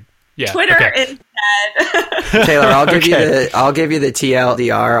 Twitter's dead. Yeah, Twitter is dead. Taylor, I'll give you the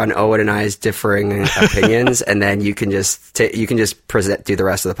TLDR on Owen and I's differing opinions, and then you can just do the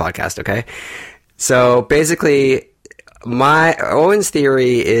rest of the podcast, okay? So basically, Owen's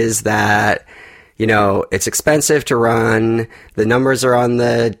theory is that it's expensive to run. The numbers are on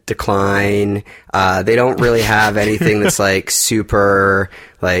the decline. They don't really have anything that's super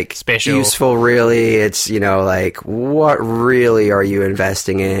special, useful. Really, it's what really are you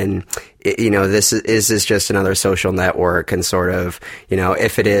investing in? Is this just another social network? And sort of,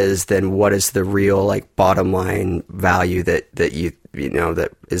 if it is, then what is the real bottom line value that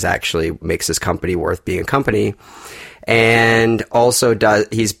that is actually makes this company worth being a company? And also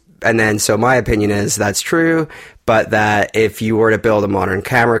he's and then so my opinion is that's true, but that if you were to build a modern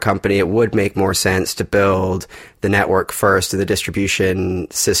camera company, it would make more sense to build the network first and the distribution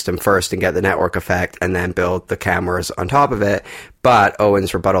system first and get the network effect and then build the cameras on top of it. But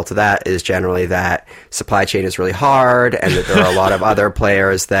Owen's rebuttal to that is generally that supply chain is really hard and that there are a lot of other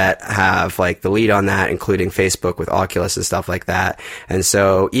players that have like the lead on that, including Facebook with Oculus and stuff like that. And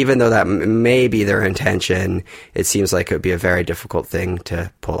so even though that may be their intention, it seems like it would be a very difficult thing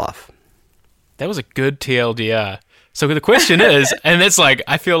to pull off. That was a good TLDR. So the question is, and it's like,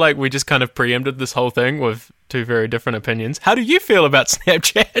 I feel like we just kind of preempted this whole thing with two very different opinions. How do you feel about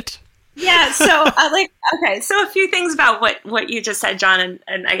Snapchat? Yeah, so so a few things about what you just said, John,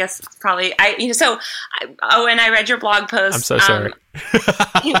 and I guess probably when I read your blog post, I'm so sorry.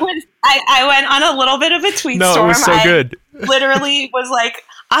 I went on a little bit of a tweet storm. No, it was so good. Literally was like,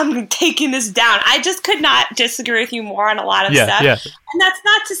 I'm taking this down. I just could not disagree with you more on a lot of stuff. Yeah. And that's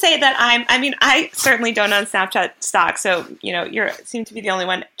not to say that I certainly don't own Snapchat stock, so you seem to be the only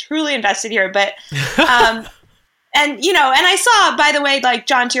one truly invested here, but and I saw, by the way, like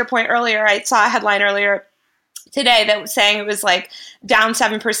John, to your point earlier, I saw a headline earlier today that was saying it was like down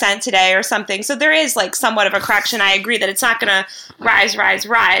 7% today or something. So there is like somewhat of a correction. I agree that it's not going to rise. But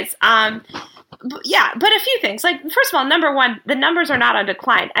a few things. Like, first of all, number one, the numbers are not on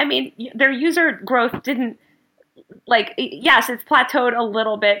decline. I mean, their user growth didn't, like, yes, it's plateaued a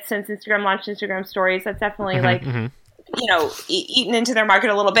little bit since Instagram launched Instagram Stories. That's definitely eaten into their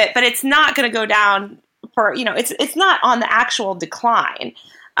market a little bit, but it's not going to go down for, it's not on the actual decline.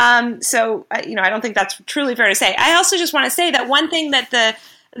 So I don't think that's truly fair to say. I also just want to say that one thing that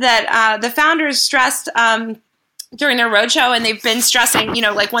the founders stressed, during their roadshow, and they've been stressing,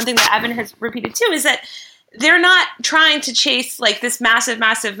 like one thing that Evan has repeated too, is that they're not trying to chase like this massive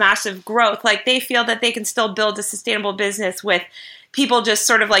growth. Like they feel that they can still build a sustainable business with people just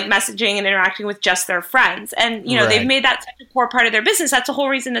sort of like messaging and interacting with just their friends. And, Right. They've made that such a core part of their business. That's the whole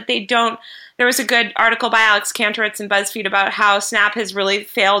reason that they don't. There was a good article by Alex Kantorowicz in BuzzFeed about how Snap has really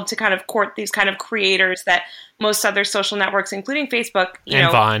failed to kind of court these kind of creators that most other social networks, including Facebook,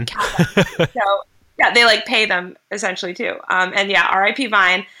 and Vine. So, yeah, they like pay them essentially too. And yeah, RIP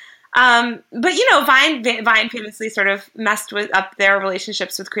Vine. But Vine famously sort of messed up their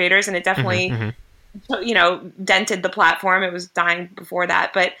relationships with creators, and it definitely, dented the platform. It was dying before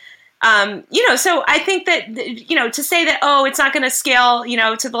that. But, so I think that, to say that, it's not going to scale,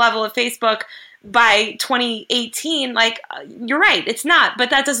 to the level of Facebook by 2018, like, you're right, it's not. But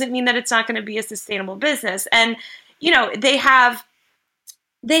that doesn't mean that it's not going to be a sustainable business. And, they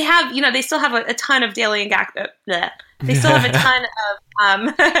still have a ton of daily they still have a ton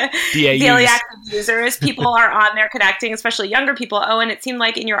of daily active users. People are on there connecting, especially younger people. Oh, and it seemed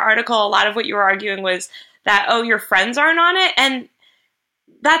like in your article, a lot of what you were arguing was that, your friends aren't on it. And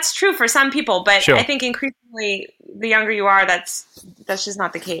that's true for some people, but sure. I think increasingly the younger you are, that's just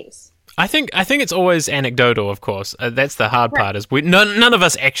not the case. I think it's always anecdotal, of course. That's the hard part, is none of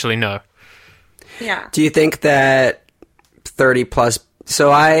us actually know. Yeah. Do you think that 30 plus...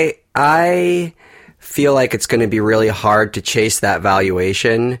 So I feel like it's going to be really hard to chase that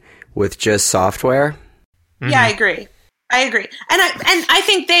valuation with just software. Mm-hmm. Yeah, I agree. And I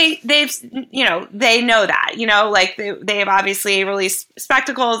think they know that, like they've obviously released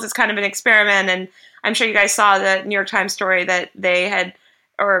Spectacles. It's kind of an experiment. And I'm sure you guys saw the New York Times story that they had,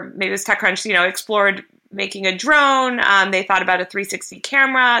 or maybe it was TechCrunch, explored making a drone. They thought about a 360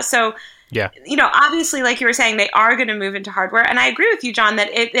 camera. So, yeah, obviously, like you were saying, they are going to move into hardware. And I agree with you, John, that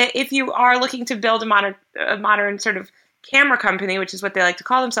if you are looking to build a modern sort of camera company, which is what they like to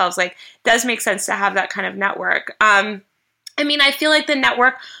call themselves, like, it does make sense to have that kind of network. I feel like the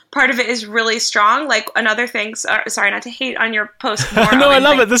network part of it is really strong. Like, another thing, sorry, not to hate on your post more. No, I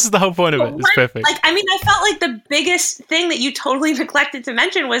love it. This is the whole point of it. It's perfect. I felt like the biggest thing that you totally neglected to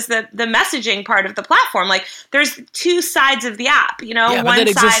mention was the messaging part of the platform. Like, there's two sides of the app, Yeah, but that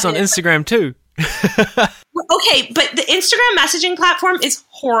exists on Instagram too. Okay, but the Instagram messaging platform is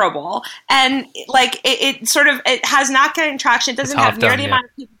horrible, and it has not getting traction. It doesn't have near the amount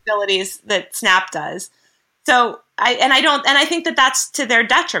of capabilities that Snap does. So I think that that's to their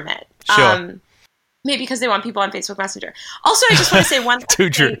detriment. Sure. Maybe because they want people on Facebook Messenger. Also, I just want to say one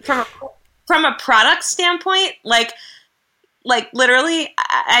thing from a product standpoint, like literally,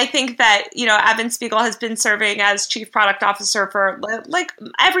 I think that, Evan Spiegel has been serving as chief product officer for like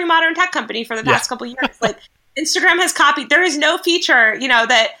every modern tech company for the past couple of years. Like, Instagram has copied. There is no feature,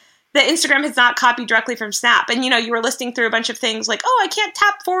 that Instagram has not copied directly from Snap. And, you were listing through a bunch of things like, I can't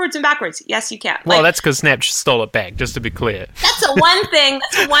tap forwards and backwards. Yes, you can. Well, that's because Snap stole it back, just to be clear. That's the one thing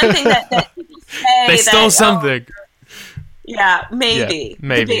that people say. They stole something. Yeah, maybe.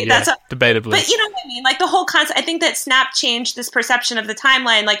 Maybe. Yeah, debatably. But you know what I mean? Like the whole concept, I think that Snap changed this perception of the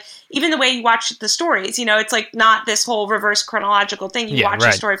timeline. Like even the way you watch the stories, you know, it's like not this whole reverse chronological thing. You watch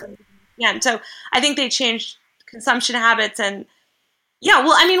the story from the end. So I think they changed consumption habits and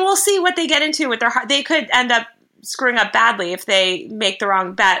well, I mean, we'll see what they get into with their heart. They could end up screwing up badly if they make the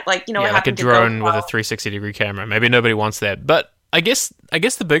wrong bet. Like, you know, what like a happened to drone with a 360-degree camera. Maybe nobody wants that. But I guess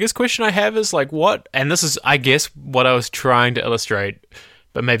the biggest question I have is like what, and this is, I guess, what I was trying to illustrate,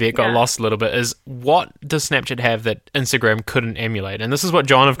 but maybe it got lost a little bit, is what does Snapchat have that Instagram couldn't emulate? And this is what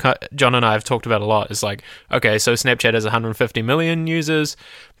John and I have talked about a lot. Is like, okay, so Snapchat has 150 million users,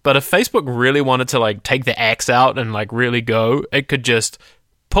 but if Facebook really wanted to like take the axe out and like really go, it could just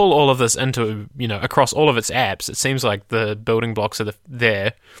pull all of this into, you know, across all of its apps. It seems like the building blocks are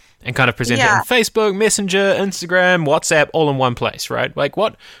there and kind of present it in Facebook, Messenger, Instagram, WhatsApp, all in one place, right? Like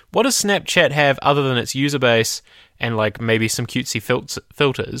what does Snapchat have other than its user base and like maybe some cutesy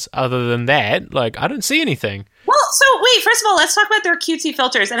filters? Other than that, like I don't see anything. Well, so wait, first of all, let's talk about their cutesy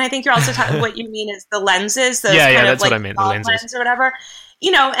filters. And I think you're also talking, what you mean is the lenses. Those kind that's of, like, what I meant, the lenses. Lens or whatever. You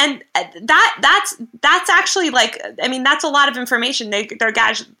know, and that's actually like, I mean, that's a lot of information. They're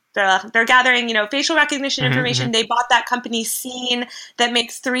gathering, you know, facial recognition information. They bought that company Scene that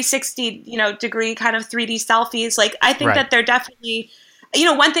makes 360, you know, degree kind of 3D selfies. Like, I think that they're definitely, you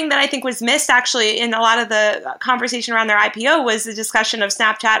know, one thing that I think was missed actually in a lot of the conversation around their IPO was the discussion of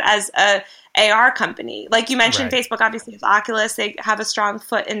Snapchat as a AR company. Like you mentioned, Facebook obviously has Oculus. They have a strong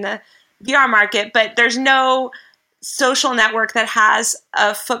foot in the VR market, but there's no social network that has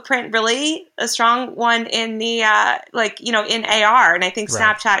a footprint, really a strong one in the like, you know, in AR. And I think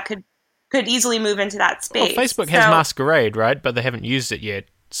Snapchat could easily move into that space. Well, Facebook has Masquerade, right? But they haven't used it yet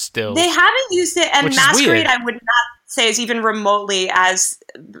still. They haven't used it, and Masquerade I would not say is even remotely as,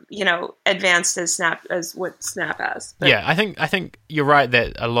 you know, advanced as what Snap has. But yeah, I think you're right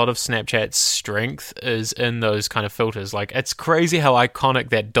that a lot of Snapchat's strength is in those kind of filters. Like it's crazy how iconic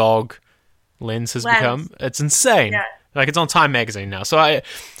that dog lens has become. It's insane. Yeah. Like it's on Time magazine now. So I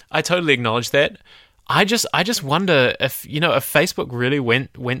totally acknowledge that. I just wonder if, you know, if Facebook really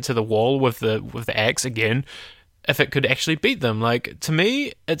went to the wall with the axe again, if it could actually beat them. Like to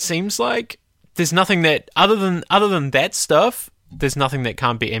me, it seems like there's nothing that other than that stuff, there's nothing that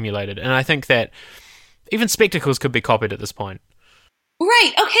can't be emulated. And I think that even spectacles could be copied at this point.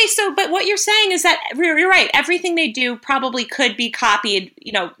 Right. Okay. So, but what you're saying is that you're right. Everything they do probably could be copied.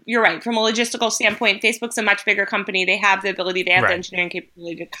 You know, you're right. From a logistical standpoint, Facebook's a much bigger company. They have the ability, they have the engineering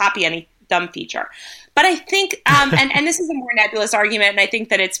capability to copy any dumb feature. But I think, and this is a more nebulous argument, and I think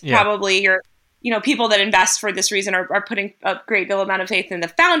that it's probably people that invest for this reason are putting a great deal amount of faith in the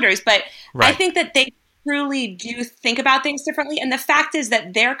founders. But I think that they truly do think about things differently. And the fact is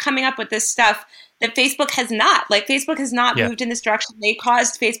that they're coming up with this stuff that Facebook has not. Like, Facebook has not moved in this direction. They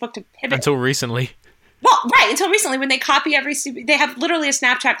caused Facebook to pivot. Until recently. Well, right, until recently, when they copy they have literally a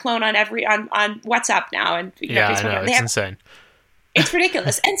Snapchat clone on on WhatsApp now. And I know, it's insane. It's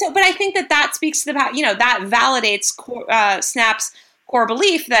ridiculous. And so, but I think that speaks to that validates Snap's core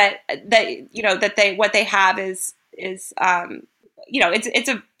belief that what they have is it's a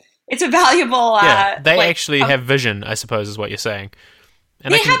valuable. They actually have vision, I suppose, is what you're saying.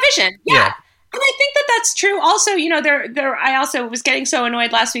 And they have vision, yeah. And I think that that's true. Also, I also was getting so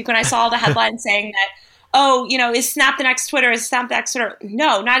annoyed last week when I saw the headline saying that, is Snap the next Twitter? Is Snap the next Twitter?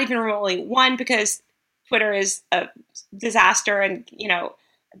 No, not even remotely. One, because Twitter is a disaster and,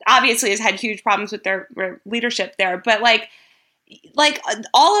 obviously has had huge problems with their leadership there. But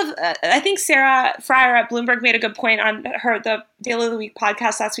I think Sarah Fryer at Bloomberg made a good point on the Daily of the Week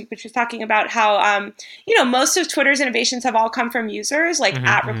podcast last week, which was talking about how, most of Twitter's innovations have all come from users, like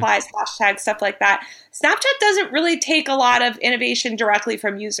at replies, hashtags, stuff like that. Snapchat doesn't really take a lot of innovation directly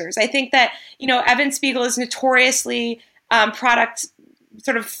from users. I think that, Evan Spiegel is notoriously product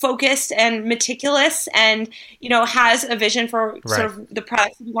sort of focused and meticulous and, has a vision for sort of the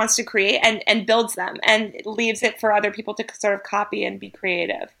products that he wants to create and builds them and leaves it for other people to sort of copy and be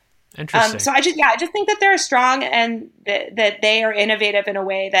creative. Interesting. So I just think that they're strong and that they are innovative in a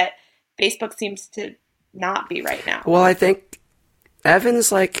way that Facebook seems to not be right now. Well, I think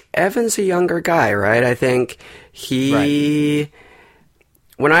Evan's a younger guy, right? I think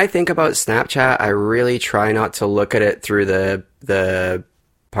when I think about Snapchat, I really try not to look at it through the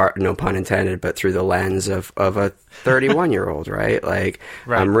part, no pun intended, but through the lens of a 31-year-old, right?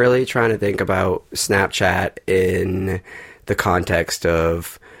 I'm really trying to think about Snapchat in the context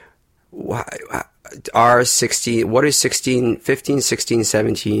of our 16, what is 16, 15, 16,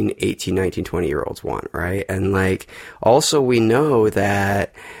 17, 18, 19, 20-year-olds want, right? And also we know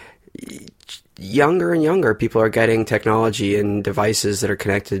that younger and younger people are getting technology and devices that are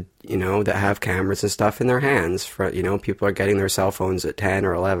connected, you know, that have cameras and stuff in their hands. For, you know, people are getting their cell phones at 10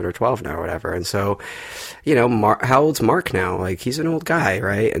 or 11 or 12 now or whatever. And so, you know, how old's Mark now? Like, he's an old guy,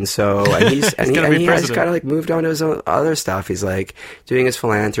 right? And so, and he's and he has kind of like moved on to his own other stuff. He's like doing his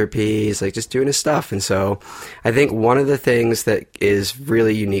philanthropy. He's like just doing his stuff. And so, I think one of the things that is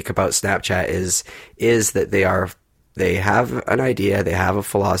really unique about Snapchat is that they have an idea, they have a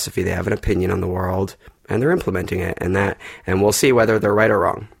philosophy, they have an opinion on the world, and they're implementing it, and we'll see whether they're right or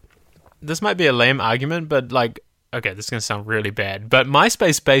wrong. This might be a lame argument, but like, okay, this is going to sound really bad, but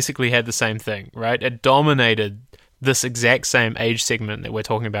MySpace basically had the same thing, right? It dominated this exact same age segment that we're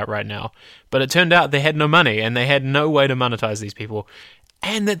talking about right now, but it turned out they had no money, and they had no way to monetize these people,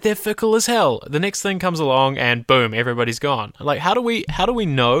 and that they're fickle as hell. The next thing comes along, and boom, everybody's gone. Like, how do we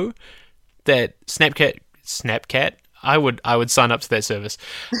know that Snapchat, I would sign up to that service.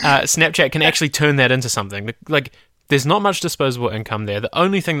 Snapchat can actually turn that into something. Like, there's not much disposable income there. The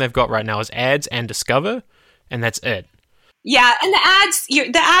only thing they've got right now is ads and Discover, and that's it. Yeah, and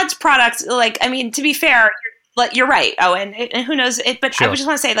the ads product, like, I mean, to be fair, you're right, Owen, and who knows it, but sure. I just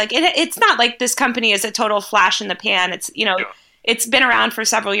want to say, like, it's not like this company is a total flash in the pan. It's, you know, it's been around for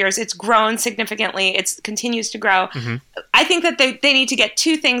several years. It's grown significantly. It continues to grow. Mm-hmm. I think that they need to get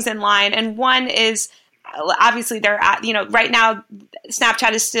two things in line, and one is, obviously they're at, you know, right now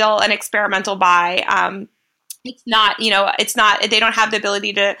Snapchat is still an experimental buy. It's not, you know, they don't have the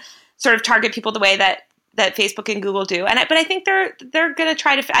ability to sort of target people the way that Facebook and Google do. But I think they're going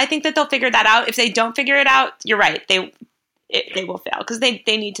to I think that they'll figure that out. If they don't figure it out, you're right. They will fail because they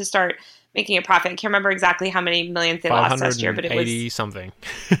need to start making a profit. I can't remember exactly how many millions they lost last year, but it was something.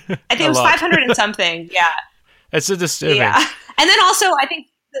 I think it was 500 and something. Yeah. It's a disturbing. Yeah. And then also I think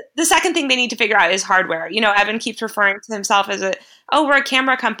the second thing they need to figure out is hardware. You know, Evan keeps referring to himself as we're a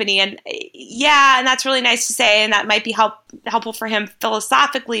camera company. And yeah, and that's really nice to say. And that might be helpful for him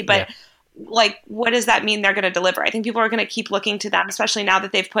philosophically. But like, what does that mean they're going to deliver? I think people are going to keep looking to them, especially now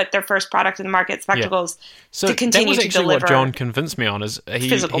that they've put their first product in the market, Spectacles, to continue to deliver. So that was actually what John convinced me on. Is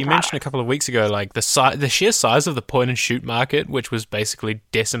he mentioned a couple of weeks ago, like the sheer size of the point and shoot market, which was basically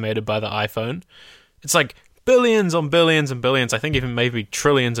decimated by the iPhone. It's like billions on billions and billions, I think even maybe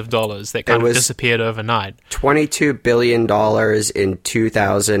trillions of dollars that kind of disappeared overnight. $22 billion in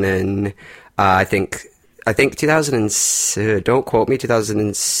 2000 and I think 2000 don't quote me,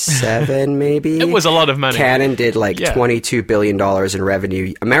 2007 maybe. It was a lot of money. Canon did like $22 billion in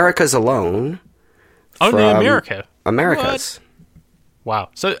revenue. America's alone. Only America's. What? Wow.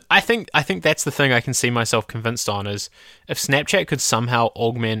 So I think that's the thing I can see myself convinced on is if Snapchat could somehow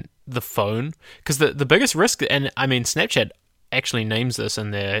augment the phone, because the biggest risk, and I mean Snapchat actually names this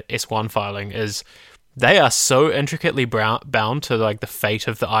in their S1 filing, is they are so intricately bound to like the fate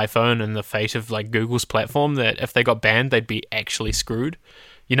of the iPhone and the fate of like Google's platform that if they got banned, they'd be actually screwed.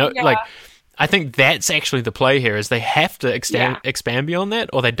 You know, like I think that's actually the play here is they have to expand beyond that,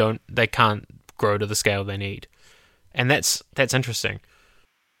 or they can't grow to the scale they need, and that's interesting.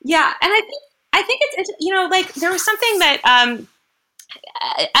 Yeah, and I think it's, you know, like there was something that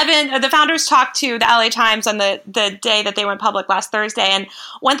Evan, the founders talked to the LA Times on the day that they went public last Thursday. And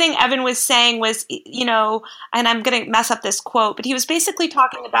one thing Evan was saying was, you know, and I'm going to mess up this quote, but he was basically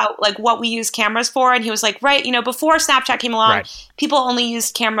talking about like what we use cameras for. And he was like, right, you know, before Snapchat came along, people only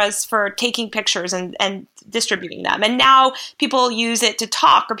used cameras for taking pictures and distributing them. And now people use it to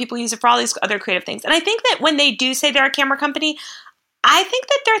talk, or people use it for all these other creative things. And I think that when they do say they're a camera company, I think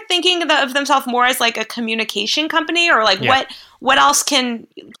that they're thinking of themselves more as like a communication company, or like what else can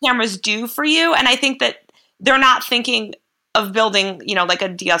cameras do for you? And I think that they're not thinking of building, you know, like a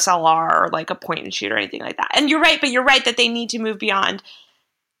DSLR or like a point and shoot or anything like that. And you're right that they need to move beyond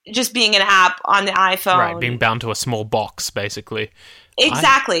just being an app on the iPhone. Right, being bound to a small box, basically.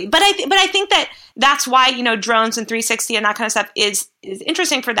 Exactly. But I think that's why, you know, drones and 360 and that kind of stuff is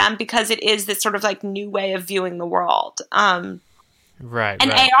interesting for them, because it is this sort of like new way of viewing the world. Right.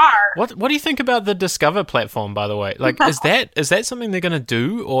 And AR. What do you think about the Discover platform, by the way? Like, is that something they're going to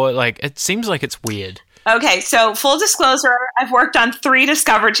do, or like it seems like it's weird? Okay, so full disclosure, I've worked on 3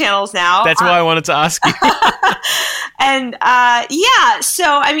 Discover channels now. That's why I wanted to ask you. And so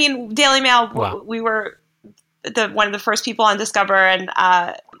I mean, Daily Mail, we were one of the first people on Discover, and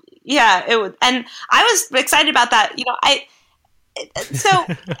it was, and I was excited about that. You know,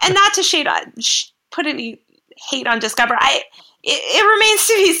 and not to put any hate on Discover. It remains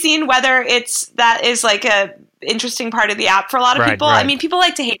to be seen whether that is like a interesting part of the app for a lot of people. Right. I mean, people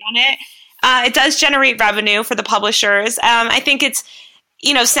like to hate on it. It does generate revenue for the publishers. I think it's,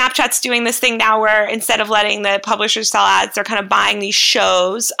 you know, Snapchat's doing this thing now where instead of letting the publishers sell ads, they're kind of buying these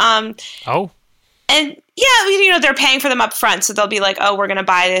shows. And yeah, they're paying for them up front. So they'll be like, oh, we're going to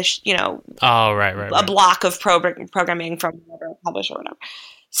buy this, Oh, right. a block of programming from whatever publisher or whatever.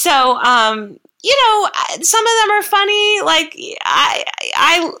 So, some of them are funny. Like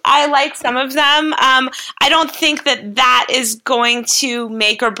I like some of them. I don't think that is going to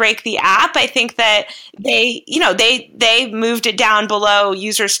make or break the app. I think that they moved it down below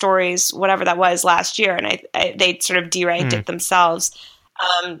user stories, whatever that was last year. And they sort of deranked it themselves.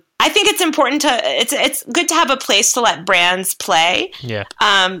 I think it's important it's good to have a place to let brands play. Yeah.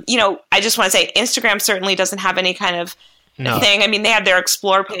 I just want to say Instagram certainly doesn't have any kind of thing. I mean, they have their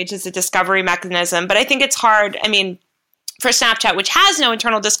explore page as a discovery mechanism, but I think it's hard. I mean, for Snapchat, which has no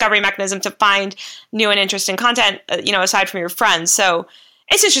internal discovery mechanism to find new and interesting content, aside from your friends. So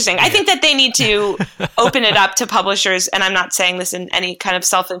it's interesting. I think that they need to open it up to publishers, and I'm not saying this in any kind of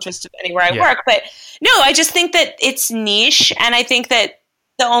self-interest of anywhere I work, but no, I just think that it's niche, and I think that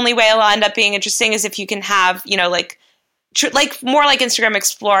the only way it'll end up being interesting is if you can have, more like Instagram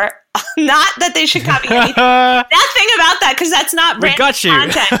Explore. Not that they should copy anything. Nothing about that, because that's not brand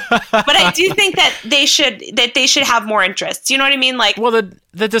content. But I do think that they should have more interests. You know what I mean? Like, well,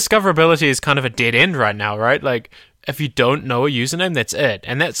 the discoverability is kind of a dead end right now, right? Like, if you don't know a username, that's it.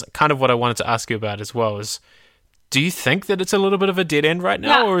 And that's kind of what I wanted to ask you about as well. Is, do you think that it's a little bit of a dead end right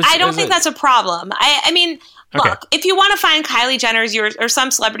now? No, I don't think that's a problem. I mean, look, if you want to find Kylie Jenner's or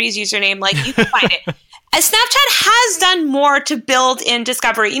some celebrity's username, like, you can find it. Snapchat has done more to build in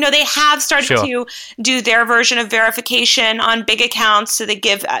discovery. They have started to do their version of verification on big accounts. So they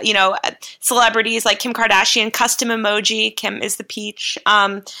give, celebrities like Kim Kardashian custom emoji. Kim is the peach.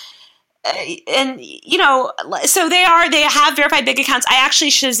 So they have verified big accounts. I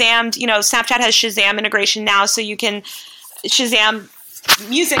actually Shazammed, Snapchat has Shazam integration now, so you can Shazam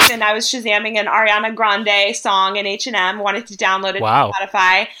music, and I was Shazamming an Ariana Grande song in H&M, wanted to download it to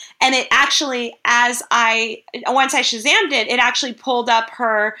Spotify, and it actually, once I Shazammed it, it actually pulled up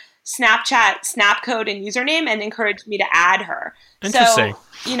her Snapchat snap code and username and encouraged me to add her. Interesting. So,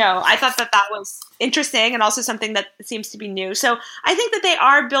 I thought that was interesting, and also something that seems to be new. So I think that they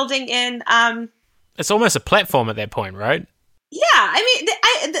are building in... it's almost a platform at that point, right? Yeah, I mean,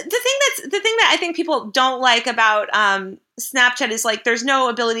 the thing that I think people don't like about Snapchat is, like, there's no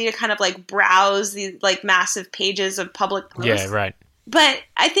ability to kind of, like, browse these, like, massive pages of public posts. Yeah, right. But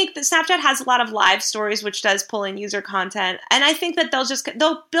I think that Snapchat has a lot of live stories, which does pull in user content, and I think that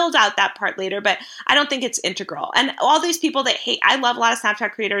they'll build out that part later. But I don't think it's integral. And all these people that hate, I love a lot of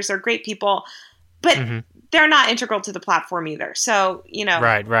Snapchat creators; they're great people, but they're not integral to the platform either. So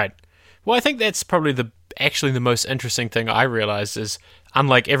right. Well, I think that's probably actually the most interesting thing I realized is,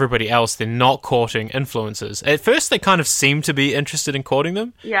 unlike everybody else, they're not courting influencers. At first, they kind of seem to be interested in courting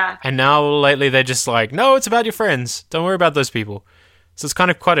them. Yeah. And now lately, they're just like, no, it's about your friends. Don't worry about those people. So it's kind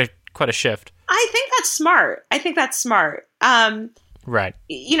of quite a shift. I think that's smart. Right.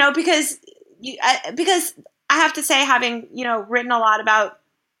 Because I have to say, having, written a lot about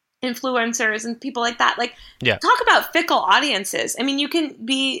influencers and people like that, like, talk about fickle audiences. I mean, you can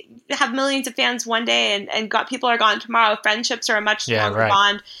have millions of fans one day and people are gone tomorrow. Friendships are a much stronger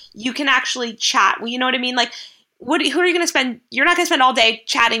bond. You can actually chat. Well, you know what I mean? Like, who are you going to spend? You're not going to spend all day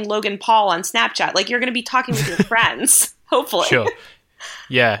chatting Logan Paul on Snapchat. Like, you're going to be talking with your friends, hopefully. Sure.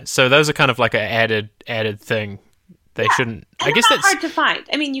 Yeah. So those are kind of like an added thing. They shouldn't. And I guess not that's hard to find.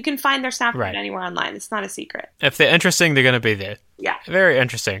 I mean, you can find their Snapchat anywhere online. It's not a secret. If they're interesting, they're going to be there. Yeah. Very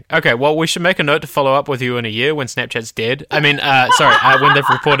interesting. Okay, well, we should make a note to follow up with you in a year when Snapchat's dead. I mean, when they've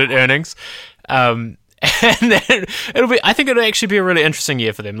reported earnings. And then I think it'll actually be a really interesting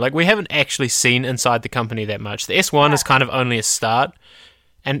year for them. Like, we haven't actually seen inside the company that much. The S1 is kind of only a start.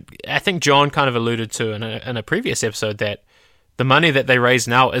 And I think John kind of alluded to in a previous episode that the money that they raise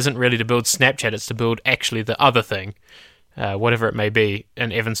now isn't really to build Snapchat, it's to build actually the other thing. Whatever it may be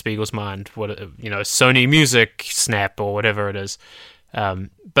in Evan Spiegel's mind, Sony Music, Snap, or whatever it is.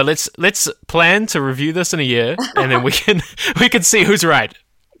 But let's plan to review this in a year, and then we can see who's right.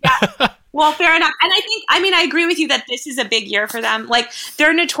 Yeah. Well, fair enough. And I agree with you that this is a big year for them. Like,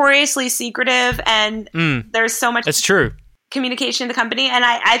 they're notoriously secretive, and there's so much communication in the company, and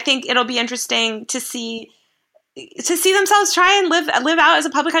I think it'll be interesting to see themselves try and live out as a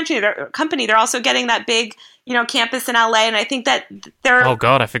public company. They're also getting that big, campus in LA, and I think that they're... Oh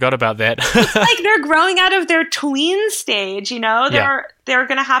God, I forgot about that. It's like they're growing out of their tween stage, They're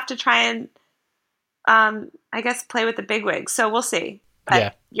going to have to try and, I guess, play with the bigwigs. So we'll see.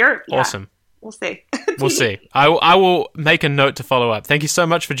 But you're awesome. We'll see. We'll see. I will make a note to follow up. Thank you so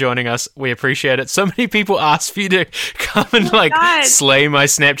much for joining us. We appreciate it. So many people asked for you to come and God. slay my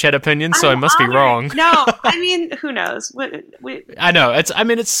Snapchat opinion, so I must be wrong. No, I mean, who knows? I know.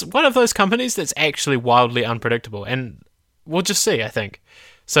 It's one of those companies that's actually wildly unpredictable, and we'll just see, I think.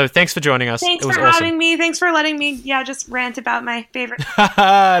 So thanks for joining us. Thanks it was for awesome. having me. Thanks for letting me, just rant about my favorite.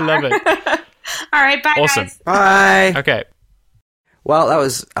 I love it. All right, bye, Awesome. guys. Bye. Okay. Well, that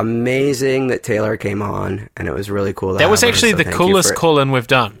was amazing that Taylor came on, and it was really cool. That was actually the coolest call-in we've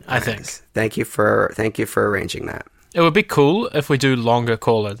done, I think. Thank you for arranging that. It would be cool if we do longer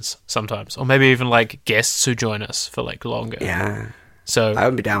call-ins sometimes, or maybe even guests who join us for longer. Yeah. So I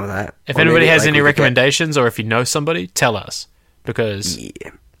would be down with that. If anybody has any recommendations, or if you know somebody, tell us, because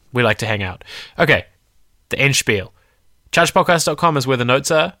we like to hang out. Okay, the end spiel. ChargedPodcast.com is where the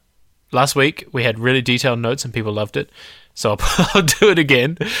notes are. Last week, we had really detailed notes and people loved it. So I'll do it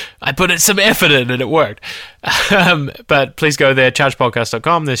again. I put some effort in and it worked. But please go there,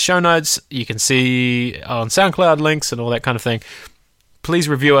 chargedpodcast.com. There's show notes. You can see on SoundCloud links and all that kind of thing. Please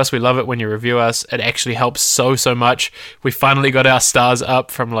review us. We love it when you review us. It actually helps so much. We finally got our stars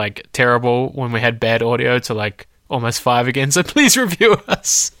up from terrible when we had bad audio to almost 5 again. So please review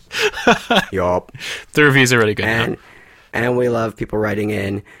us. Yup. The reviews are really good. And we love people writing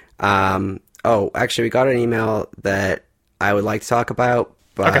in. Actually, we got an email that I would like to talk about,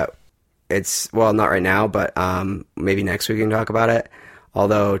 but it's, not right now, but maybe next week we can talk about it.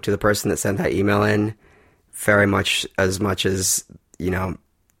 Although, to the person that sent that email in, very much as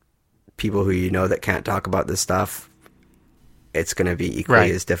people who that can't talk about this stuff, it's going to be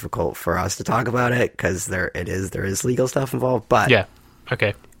equally as difficult for us to talk about it, because there is legal stuff involved. But yeah,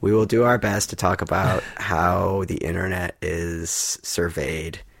 okay. We will do our best to talk about how the internet is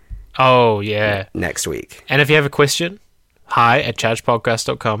surveyed. Oh, yeah. Next week. And if you have a question,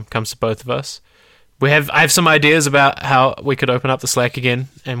 hi@chargedpodcast.com comes to both of us. I have some ideas about how we could open up the Slack again,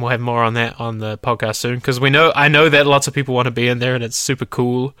 and we'll have more on that on the podcast soon, because I know that lots of people want to be in there, and it's super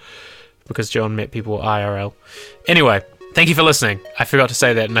cool because John met people IRL. Anyway, thank you for listening. I forgot to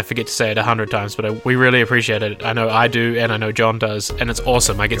say that, and I forget to say it 100 times, but we really appreciate it. I know I do, and I know John does, and it's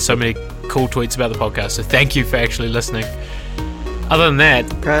awesome. I get so many cool tweets about the podcast, so thank you for actually listening. Other than that,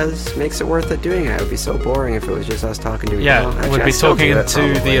 because makes it worth it doing it. It would be so boring if it was just us talking to each other. Yeah, we'd be talking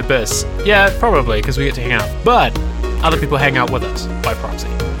into the abyss. Yeah, probably, because we get to hang out. But other people hang out with us by proxy,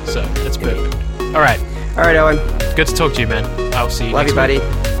 so it's perfect. All right, Owen. Good to talk to you, man. I'll see you. Love you, buddy.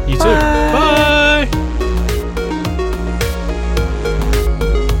 You too. Bye.